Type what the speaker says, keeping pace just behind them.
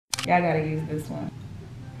Y'all gotta use this one.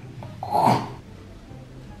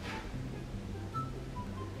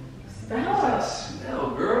 Stop.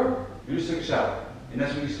 Smell, girl. You just took a shower, and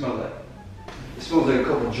that's what you smell like. It smells like a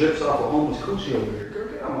couple drips off of homeless coochie over here. Girl,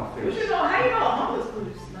 get out my face. But you know, how you know homeless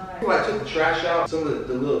coochie smell like? I took the trash out, some of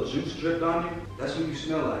the little juice dripped on you. That's what you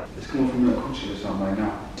smell like. It's coming from your coochie or something right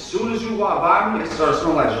now. As soon as you walk by me, it started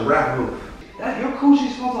smelling like giraffe hoof. Your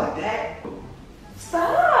coochie smells like that?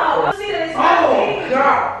 Stop! See that it's not me.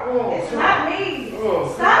 God. Oh, it's God. not me.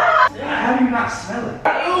 Oh, Stop! How do you not smell it?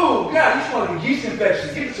 Oh, God, you smell like a yeast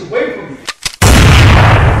infection. Get this away from me.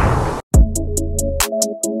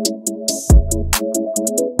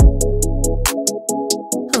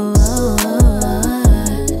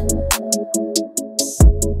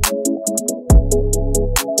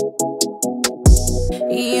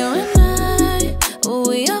 You and I,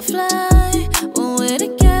 we are fly. When we're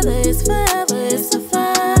together, it's forever, it's a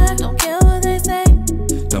fire. Don't care what they say.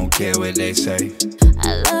 Don't care what they say.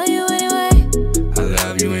 I love you anyway. I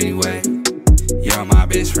love you anyway. You're my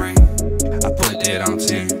best friend. I put that on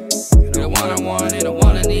 10. The one I want and the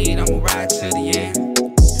one I need. I'ma ride to the end.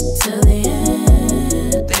 Till the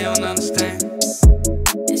end. They don't understand.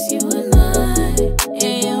 It's you and I.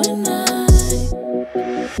 Yeah, you and I.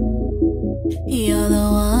 You're the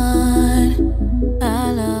one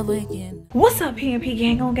I love again. What's up, PNP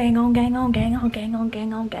gang on gang on gang on gang on gang on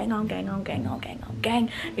gang on gang on gang on gang on gang on gang.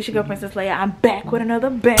 It's your girl Princess Leia. I'm back with another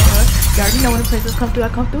banger. You already know when the princess come through, I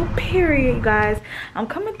come through, period, you guys. I'm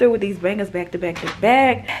coming through with these bangers back to back to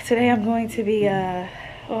back. Today I'm going to be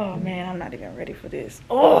oh man, I'm not even ready for this.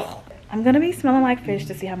 Oh, I'm gonna be smelling like fish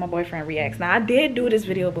to see how my boyfriend reacts. Now I did do this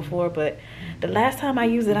video before, but the last time I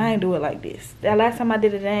used it, I ain't do it like this. That last time I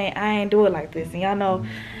did it, I ain't do it like this. And y'all know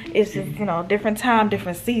it's just, you know, different time,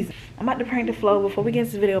 different season. I'm about to prank the Phlo. Before we get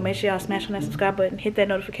into this video, make sure y'all smash on that subscribe button, hit that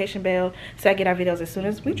notification bell so I get our videos as soon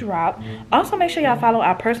as we drop. Also, make sure y'all follow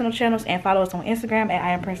our personal channels and follow us on Instagram at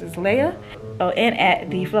I am Princess Leia. And at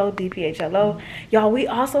the Phlo, DPHLO. Y'all, we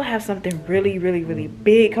also have something really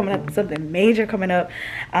big coming up, something major coming up.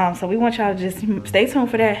 So we want y'all to just stay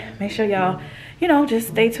tuned for that. Make sure y'all, you know, just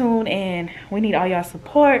stay tuned, and we need all y'all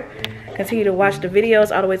support. Continue to watch the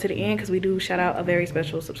videos all the way to the end, because we do shout out a very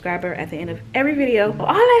special subscriber at the end of every video.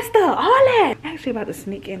 All that stuff, all that. I'm actually about to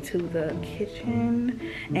sneak into the kitchen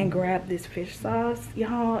and grab this fish sauce,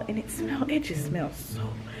 y'all, and it just smells so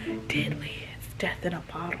deadly. It's death in a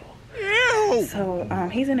bottle. Ew. So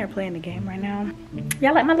he's in there playing the game right now.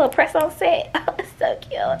 Y'all like my little press on set? Oh, it's so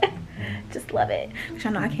cute. Just love it. But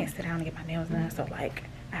y'all know I can't sit down and get my nails done, so like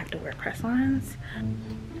I have to wear press-ons.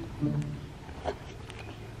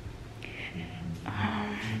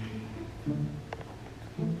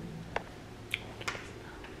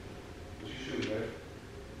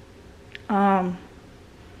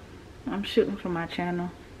 I'm shooting for my channel.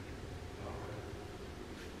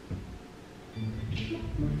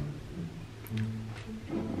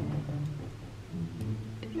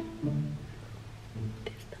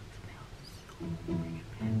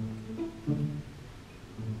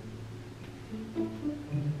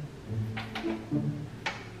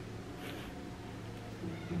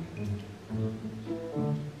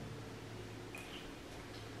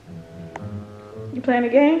 You playing the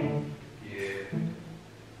game? Yeah.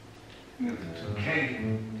 You got the 2K.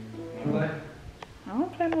 You wanna play? I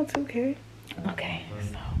don't play no 2K. Okay,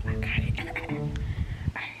 so I got it.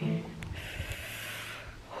 Alright.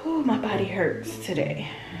 Whew, my body hurts today.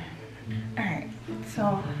 Alright, so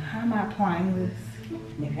how am I applying this?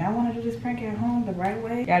 If y'all want to do this prank at home the right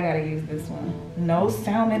way, y'all gotta use this one. No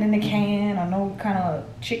salmon in the can or no kind of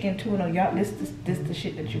chicken tuna. Y'all, this the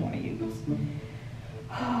shit that you want to use.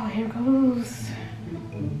 Oh, here goes.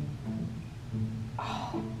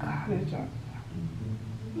 Oh God, it's on.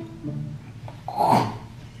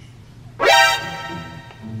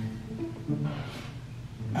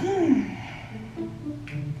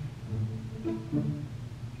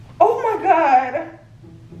 Oh my God.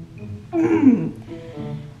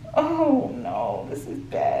 Oh no, this is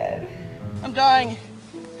bad. I'm dying.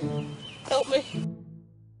 Help me.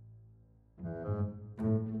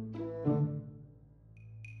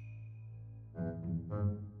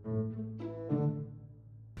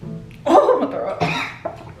 Oh, my throat.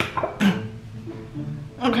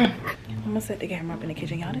 Okay. I'm gonna set the camera up in the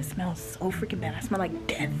kitchen. Y'all, this smells so freaking bad. I smell like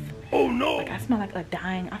death. Oh no. Like I smell like a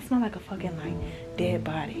dying, I smell like a fucking like dead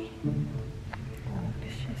body. Oh,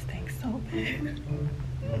 this shit stinks so bad.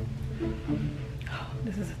 Oh,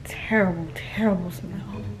 this is a terrible, terrible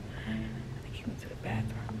smell. I think he went to the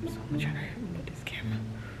bathroom, so I'm gonna try to remove this camera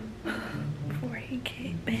before he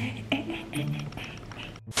get back.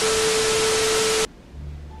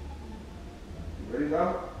 Ready to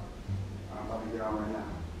go? get out right now.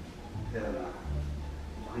 Hell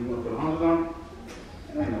nah. You wanna put 100 on it?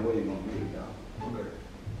 There ain't no way you gonna beat it, dog. Okay.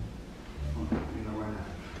 You know right now.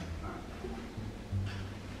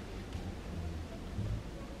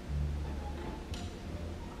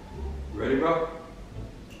 Ready, bro?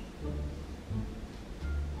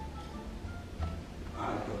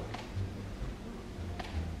 Alright, go.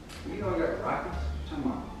 You know I got rockets?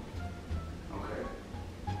 Come on. Okay.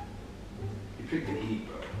 You picked the heat,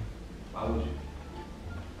 bro. Why would you?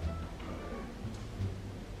 Okay.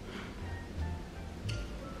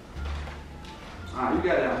 Alright, you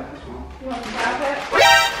got that one. That's fine. You want some chocolate?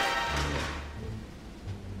 What?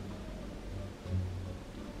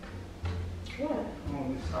 Oh,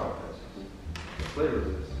 these sour patches. What flavor is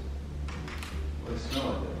this? What does it smell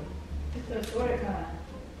like that? It's the assorted kind.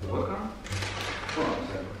 What kind? Hold on a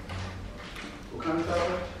second. What kind of sour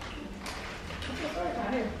patch? It's the assorted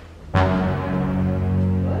kind here.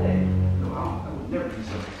 What? No, I would never do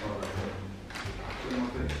something sour like that. Put it in my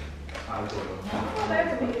face. Alright, go. Come on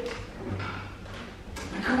back to me.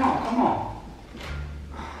 Come on, come on.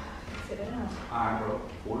 Sit down. Alright, bro.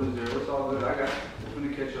 4-0. It's all good. I got you. We're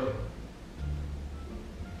gonna catch up.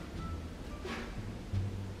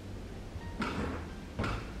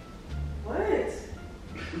 What? I'm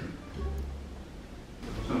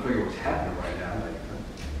trying to figure what's happening right now. Like,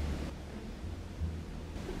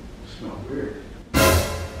 it smells weird.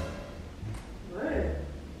 What?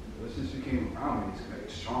 Ever since you came around me, it's like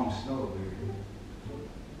a strong smell of weird.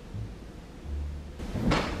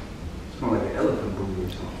 It smells like an elephant booty or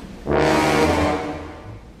something.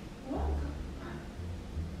 What?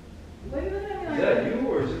 What are you looking at me like Is that you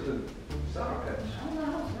or is it the sour patch? I don't know.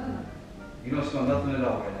 I don't smell it. You don't smell nothing at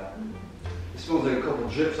all right now. It smells like a couple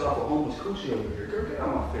drips off of homeless coochie over here. Girl, get out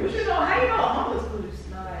of my But face. you know, how you know homeless food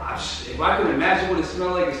smell like? If I could imagine what it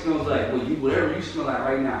smells like, it smells like whatever you smell like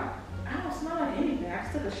right now. I don't smell like anything. I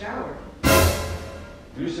just took a shower.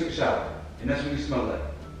 You just took a shower, and that's what you smell like.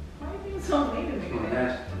 Why are you being so mean to me? You smell man?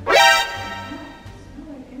 nasty. I don't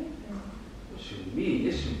smell like anything. What you mean?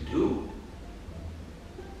 Yes, you do.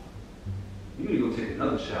 You need to go take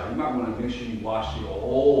another shower. You might want to make sure you wash your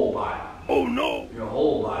whole body. Oh no! Your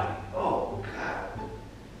whole body. Oh, God.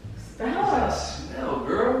 What's that Stop. smell,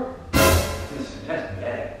 girl? Listen, that's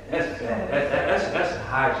bad. That's bad. That's a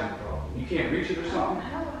hygiene problem. You can't reach it or something?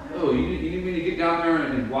 Oh, you need me to get down there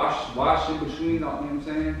and wash in between, you know what I'm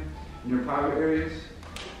saying? In your private areas?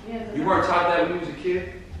 Yeah, You weren't taught that when you was a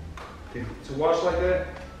kid? To wash like that?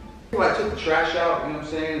 I took the trash out, you know what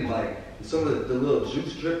I'm saying? And like, some of the little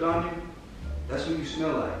juice dripped on you. That's what you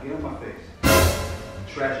smell like. Get on my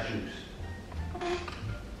face. Trash juice.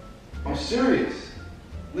 I'm serious.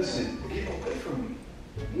 Listen, get away from me.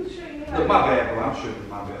 You sure you Look, my bad, bro. I'm tripping.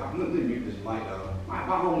 My bad. I'm gonna mute this mic, dog. My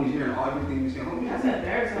homie's hearing all everything he's saying. Homie, That's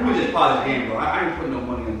embarrassing. let me just pause this game, bro. I ain't putting no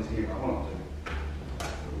money on this game, bro. Hold on a second.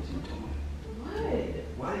 What's he doing?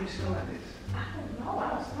 What? Why do you smell like this? I don't know. I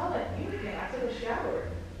don't smell like anything. I took a shower.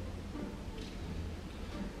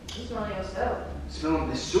 You smell yourself.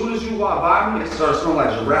 Smell, as soon as you walk by me, it starts smelling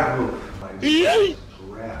like giraffe hoof. Like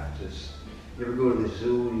giraffe. Just, you ever go to the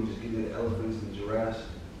zoo and you just get the elephants and giraffes?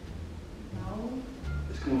 No.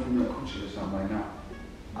 It's coming from your coochie or something right now.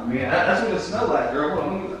 I mean, that's what it smells like, girl.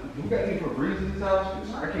 Hold on, you got any Febreze in this house?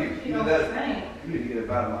 'Cause I can't. You know what I'm saying? You need to get it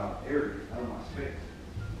out of my area, out of my space.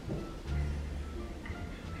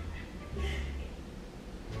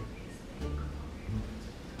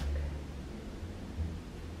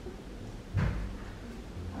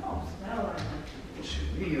 I don't smell like that. What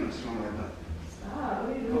you mean you don't smell like nothing? Stop. What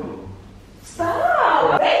are you doing? Oh.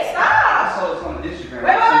 Stop. Hey, I stop. saw this on Instagram.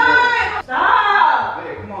 Wait. Stop.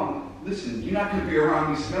 Hey, come on. Listen, you're not gonna be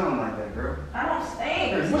around me smelling like that, girl. I don't stink.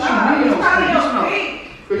 Hey, Stop. what you mean you It's don't probably stink? your You smell-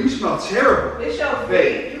 feet. Girl, you smell terrible. It's your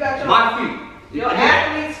Hey, feet. You got your my feet. Your Yeah.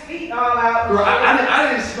 athlete's feet all out. Girl, I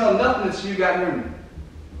didn't smell nothing until you got near me.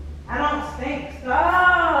 I don't stink.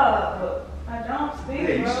 Stop. I don't stink,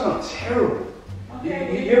 Hey, you bro. smell terrible.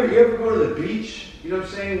 Okay. You ever go to the beach? You know what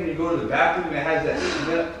I'm saying? When you go to the bathroom and it has that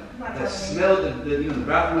smell, Not that telling me. smell, the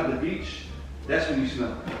bathroom at the beach. That's when you smell.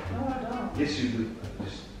 No, I don't. Yes, you do.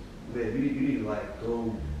 Just, babe, you need to like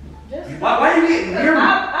go. Just Why are you getting near me?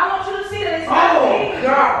 I want you to see that it's not Oh me.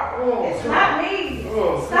 God! Oh, It's God. not me.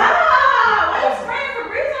 Oh. Stop. Why you spraying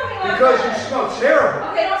Febreze on me like Because that? you smell terrible.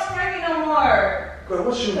 Okay, don't spray me no more. Girl,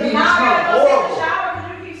 what you Cause mean? You now I smell gotta go take a horrible. shower because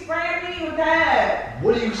you keep spraying me with that.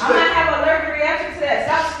 What do you I might expect? have an allergic reaction to that.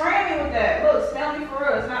 Stop spraying me with that. Look, smell me for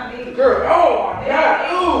real. It's not me. Girl, oh my God! Yeah.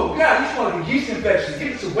 Oh God! You smell like a yeast infection.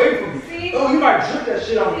 Get this away from me. See? Oh, you might drip that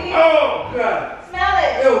shit on me. See? Oh God! Smell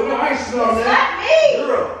it. Ew, no, I ain't smelling It's that. not me.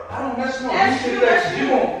 Girl, I don't mess with That's yeast you, infections. that's You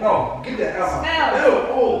you. won't. No, get that out. Smell. Ew,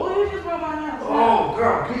 oh. Oh, you just broke my nose.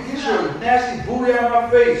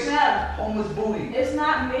 face. Smell. Homeless booty. It's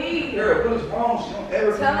not me. Girl, what is wrong? She don't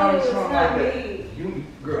ever come Tell out you and it's something not like me. that. You,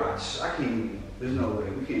 girl, I can't even. There's no way.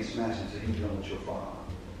 We can't smash until you done with your father.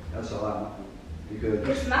 That's all I know. Because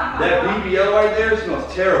It's not my that fault. BBL right there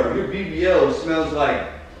smells terrible. Your BBL smells like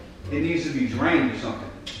it needs to be drained or something.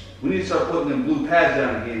 We need to start putting them blue pads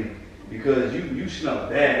down again because you smell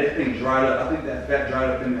bad. That thing dried up. I think that fat dried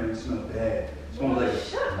up in there and smells bad. It smells like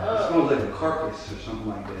Shut it up. smells like a carcass or something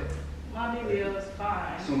like that. My BBL is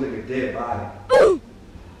fine. It smells like a dead body.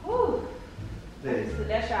 Whew. Hey,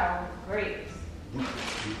 That shower was great.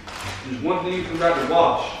 there's one thing you forgot to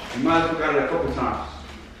wash. You might have forgot it a couple times.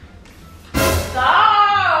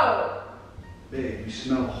 Stop! Babe, you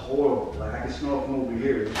smell horrible. Like I can smell it from over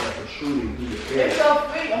here. It's like protruding through your hair. It's your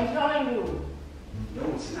feet, I'm telling you.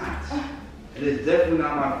 No, it's not. It is definitely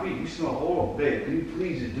not my feet. You smell horrible, babe. Can you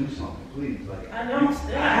please just do something, please? Like I don't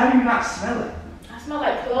how do you not smell it? I smell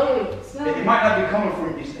like Phlo. It might not be coming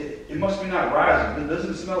from. It must be not rising.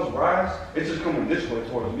 Doesn't it smell rise? It's just coming this way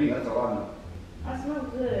towards me. That's all I know. I smell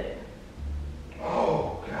good.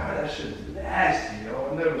 Oh God, that shit is nasty, yo.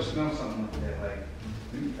 I've never smelled something like that. Like,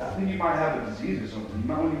 I think you might have a disease or something. You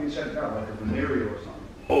might want to get checked out, like a venereal or something.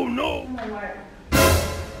 Oh no! I'm like,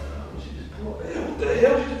 What the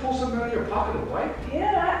hell? Did you just pull something out of your pocket of wipe?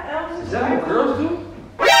 yeah, that was Is just that what girls do?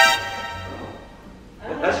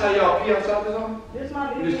 That's how y'all pee outside the zone? This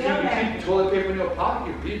my You just BBL now. keep toilet paper in your pocket,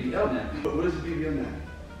 your BBL now. What is a BBL now?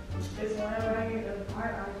 It's whenever I get the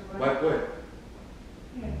part, I just Wipe what?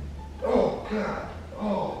 Yeah. Oh God.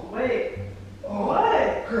 Oh. Wait. Oh.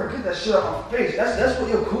 What? Girl, get that shit out my face. That's what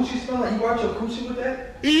your coochie smell like? You wipe your coochie with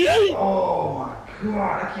that? Oh my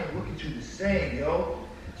God. I can't look at you the same, yo.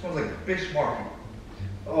 It smells like a fish market.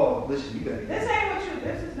 Oh, listen, you gotta This ain't what you,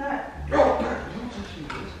 this is not. Oh, God, don't touch me.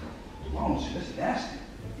 What's wrong with you? This is nasty.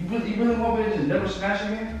 You really want me to just never smash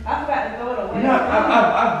again? I forgot to throw it away. You know,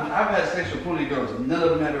 I've had sex with plenty of girls. None of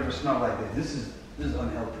them have ever smelled like this. This is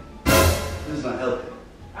unhealthy. This is unhealthy.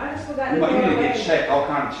 I just forgot to You throw it need to away. get checked, all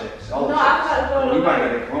kind of checks. All No, the I checks. gotta throw it You might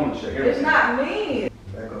away. get a corona check. It's Everything. not me.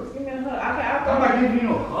 Back up. Give me a hug. I'll I'm not throw it giving you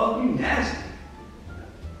no hug. You nasty.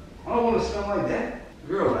 I don't want to smell like that.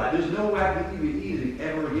 Girl, there's no way I can even eat it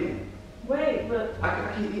ever again. Wait, but I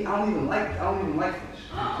can't eat. I don't even like fish.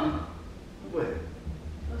 What?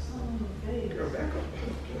 what's on your face? Girl, back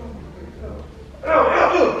up.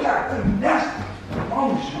 Oh, God, you nasty. What's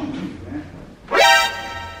wrong with you? Don't do it, man.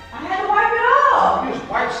 I had to wipe it off. You just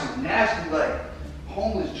wipe some nasty, like,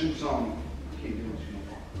 homeless juice on me. I can't do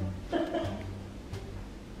what you no more.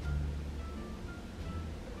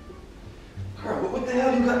 Girl, what the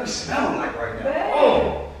hell you got me smelling like right now? Babe.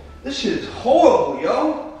 Oh, this shit is horrible,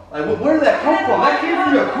 yo. Like, where did that come from? That came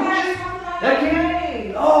from your coochie? That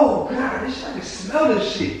came? Oh, God, this shit, I can smell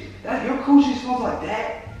this shit. Your coochie smells like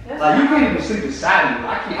that? Like, you can't even sleep beside me.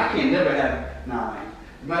 I can't never have, nah, man.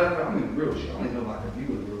 Matter of fact, I'm in real shit. I don't even know if I could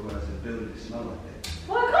be with a girl who has the ability to smell like that.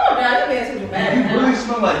 Well, calm down. You're being too dramatic. You really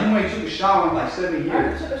smell like you ain't took a shower in like 7 I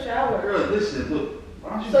years. just took a shower. Girl, listen, look. Why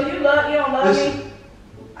don't you? So you don't love listen, me?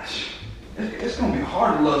 it's gonna be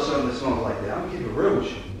hard to love something that smells like that. I'm gonna keep it real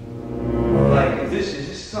with you. Like, if this is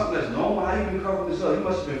this something that's normal, how you been covering this up? You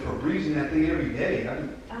must have been Febrezing that thing every day. I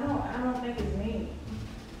don't think it's me.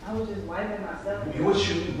 I was just wiping myself.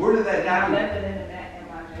 Where did that I happen? left it in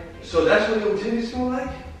my jacket. So that's what your titties smell like?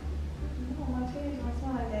 No, my titties don't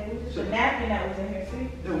smell like that. It was just a napkin that was in here.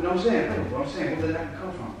 See? No, what I'm saying, where did that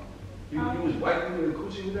come from? You was wiping your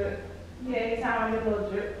coochie with that? Yeah, anytime I get a little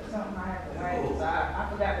drip or something, I have to wipe it. So I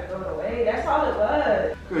forgot to throw it away. That's all it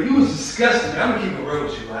was. Girl, you was disgusting. I'm gonna keep it real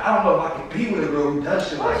with you. Like, I don't know if I can be with a girl who does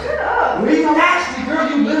shit like Shut that. up. Well, you nasty, girl.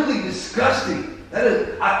 You literally disgusting. That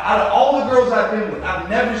is, out of all the girls I've been with, I've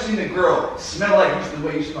never seen a girl smell like you the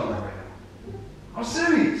way you smell like right now. I'm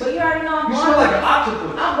serious. But you already know You smell like an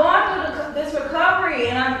octopus. I'm going through this recovery,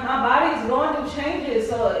 and my body's going through changes.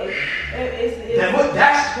 So it's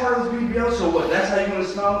That's part of this BBL. So what? That's how you want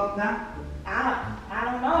to smell now? I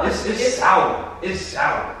don't know. It's sour. It's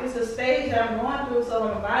sour. It's a stage that I'm going through, so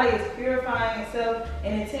my body is purifying itself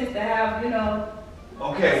and it tends to have,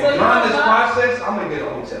 Okay, So well, during you this know process, I'm gonna get a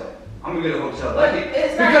hotel. But Like,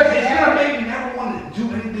 it's not because it's bad. gonna make you never want to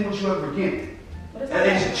do anything with you ever again. But it's And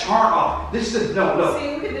not it's a charm off. This is no.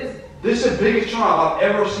 See, we could just. This is the biggest charm I've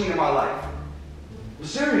ever seen in my life. I'm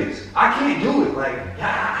serious. I can't do it. Like,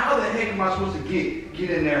 how the heck am I supposed to get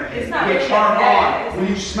in there It's and not get really charmed that bad. on when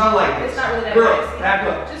you smell like this? It's not really that Girl, bad. back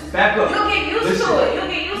up. Just- Back up. You'll get used Listen. to it. You'll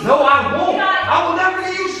get used to it. No, I won't. You know, I will never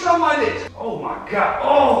get used to something like this. Oh my God.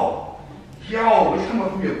 Oh, yo, it's coming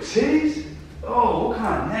from your titties? Oh, what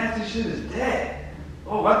kind of nasty shit is that?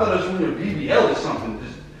 Oh, I thought it was from your BBL or something.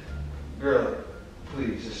 Just, girl,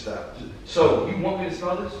 please, just stop. So, you want me to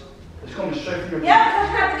smell this? It's coming straight from your Yeah, because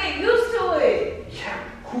you have to get used to it. Yeah,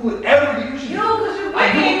 who would ever get used to it? You, because you're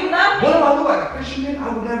big and you love me. What do I look like? A fisherman?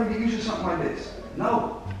 I would never get used to something like this.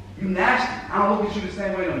 No. You nasty. I don't look at you the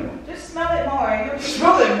same way no more. Just smell it more.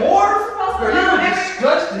 Smell it more? You're supposed to Girl, love you're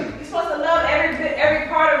disgusting. You're supposed to love every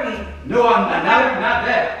part of me. No, I'm not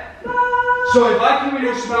that. No. So if I come in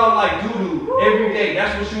here smelling like doo-doo every day,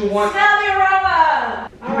 that's what you would want? Smell the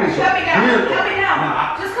aroma. Alright, shut me down. Shut me down.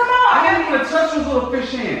 Nah, just come on. I can't even touch those little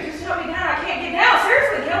fish hands. Just shut me down. I can't get down.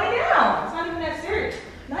 Seriously, get me down. It's not even that serious.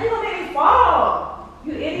 Now you're going to make me fall.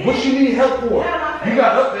 You idiot. What you need help for? Get out of my face. You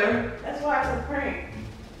got up there. That's why it's a prank.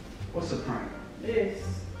 What's the prank? This.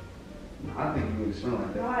 I think you really smell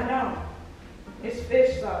like No, that. I don't. It's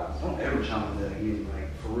fish sauce. Don't ever challenge that again, like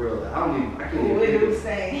for real. I can't Ooh, even what think do we of,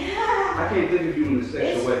 say? I can't think of you in a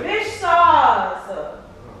sexual way. It's fish sauce. Oh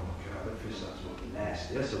god, that fish sauce smells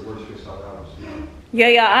nasty. That's the worst fish sauce I've ever smelled. Yeah,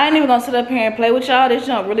 y'all, I ain't even gonna sit up here and play with y'all. This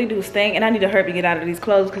junk really do stink, and I need to hurry to get out of these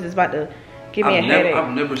clothes because it's about to give me a headache.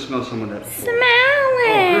 I've never smelled some of that before. Smell it.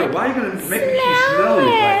 Oh girl, why are you gonna make me keep smelling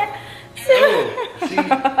it? Like, oh, see, it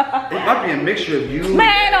might be a mixture of you.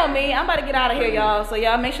 Man, ain't on me. I'm about to get out of here, y'all. So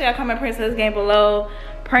y'all make sure y'all comment Princess Game below.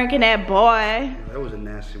 Pranking that boy. That was a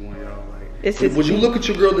nasty one, y'all. Like, It's just would you look at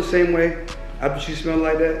your girl the same way after she smelled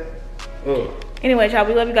like that? Oh. Anyway, y'all,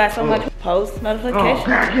 we love you guys so much. Post notification. Oh,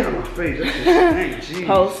 God, get on my face. That's just dang, jeez.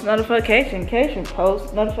 Post notification.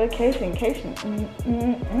 Post notification.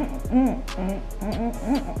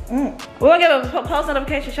 We're gonna give a post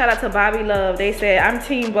notification shout out to Bobby Love. They said, I'm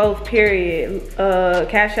team both, period.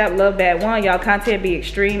 Cash App Love Bad 1. Y'all content be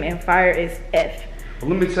extreme and fire is F. Well,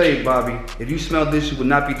 let me tell you, Bobby, if you smell this, you would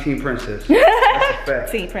not be Team Princess. That's a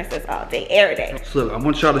fact. Team Princess all day, every day. So look, I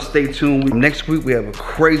want y'all to stay tuned. Next week, we have a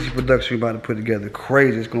crazy production we're about to put together.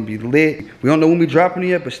 Crazy. It's going to be lit. We don't know when we dropping it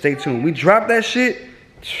yet, but stay tuned. When we drop that shit,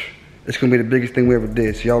 it's going to be the biggest thing we ever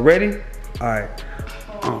did. So y'all ready? All right.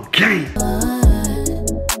 Okay.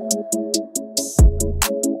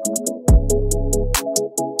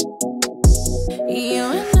 You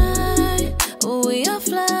and I, we are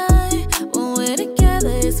fly. When we're together,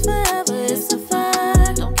 it's forever, it's a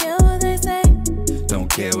fact. Don't care what they say. Don't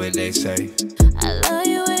care what they say. I love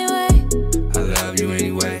you anyway.